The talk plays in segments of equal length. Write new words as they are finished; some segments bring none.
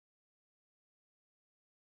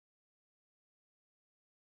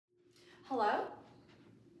Hello?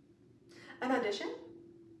 An audition?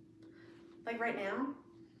 Like right now?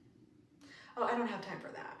 Oh, I don't have time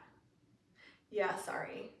for that. Yeah,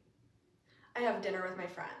 sorry. I have dinner with my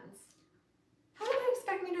friends. How do they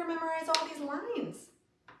expect me to memorize all these lines?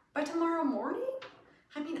 By tomorrow morning?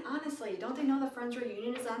 I mean, honestly, don't they know the Friends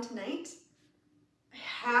reunion is on tonight? I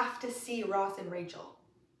have to see Ross and Rachel.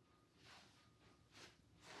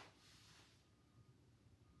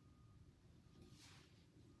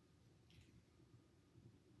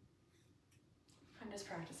 I'm just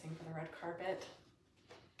practicing for the red carpet.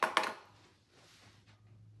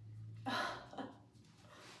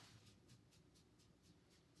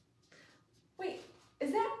 Wait,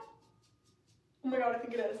 is that? Oh my God, I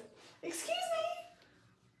think it is. Excuse me?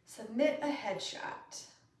 Submit a headshot.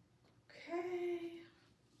 Okay.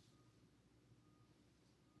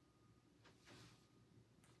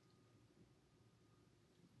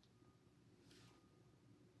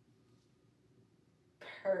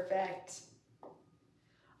 Perfect.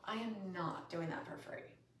 I am not doing that for free.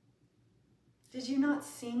 Did you not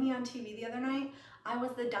see me on TV the other night? I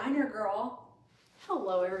was the diner girl.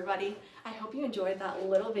 Hello everybody. I hope you enjoyed that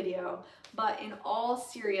little video, but in all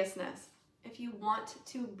seriousness, if you want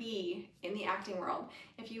to be in the acting world,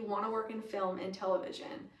 if you want to work in film and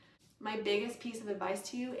television, my biggest piece of advice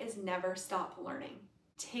to you is never stop learning.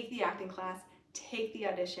 Take the acting class, take the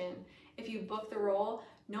audition. If you book the role,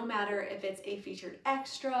 no matter if it's a featured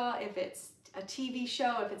extra, if it's a TV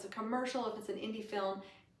show, if it's a commercial, if it's an indie film,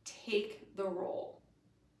 take the role.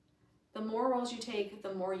 The more roles you take,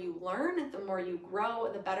 the more you learn, the more you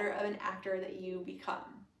grow, the better of an actor that you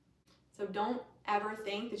become. So don't ever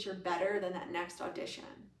think that you're better than that next audition.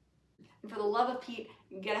 And for the love of Pete,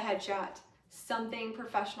 get a headshot, something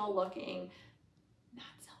professional looking, not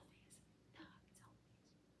selfies, not selfies.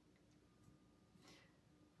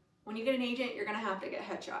 When you get an agent, you're gonna have to get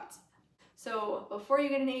headshots. So before you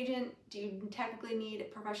get an agent, do you technically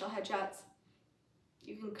need professional headshots?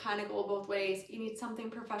 You can kind of go both ways. You need something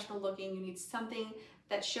professional looking. You need something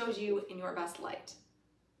that shows you in your best light,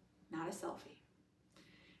 not a selfie.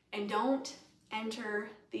 And don't enter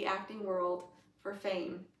the acting world for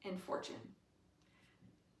fame and fortune.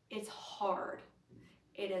 It's hard.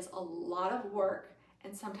 It is a lot of work,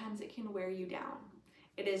 and sometimes it can wear you down.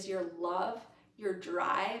 It is your love, your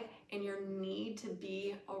drive, and your need to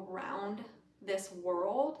be around this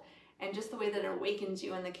world, and just the way that it awakens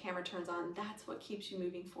you and the camera turns on, that's what keeps you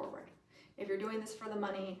moving forward. If you're doing this for the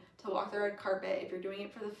money, to walk the red carpet, if you're doing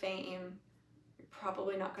it for the fame, you're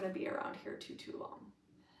probably not gonna be around here too long.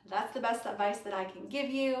 That's the best advice that I can give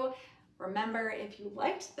you. Remember, if you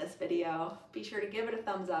liked this video, be sure to give it a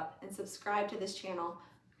thumbs up and subscribe to this channel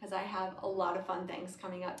because I have a lot of fun things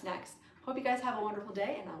coming up next. Hope you guys have a wonderful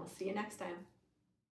day, and I will see you next time.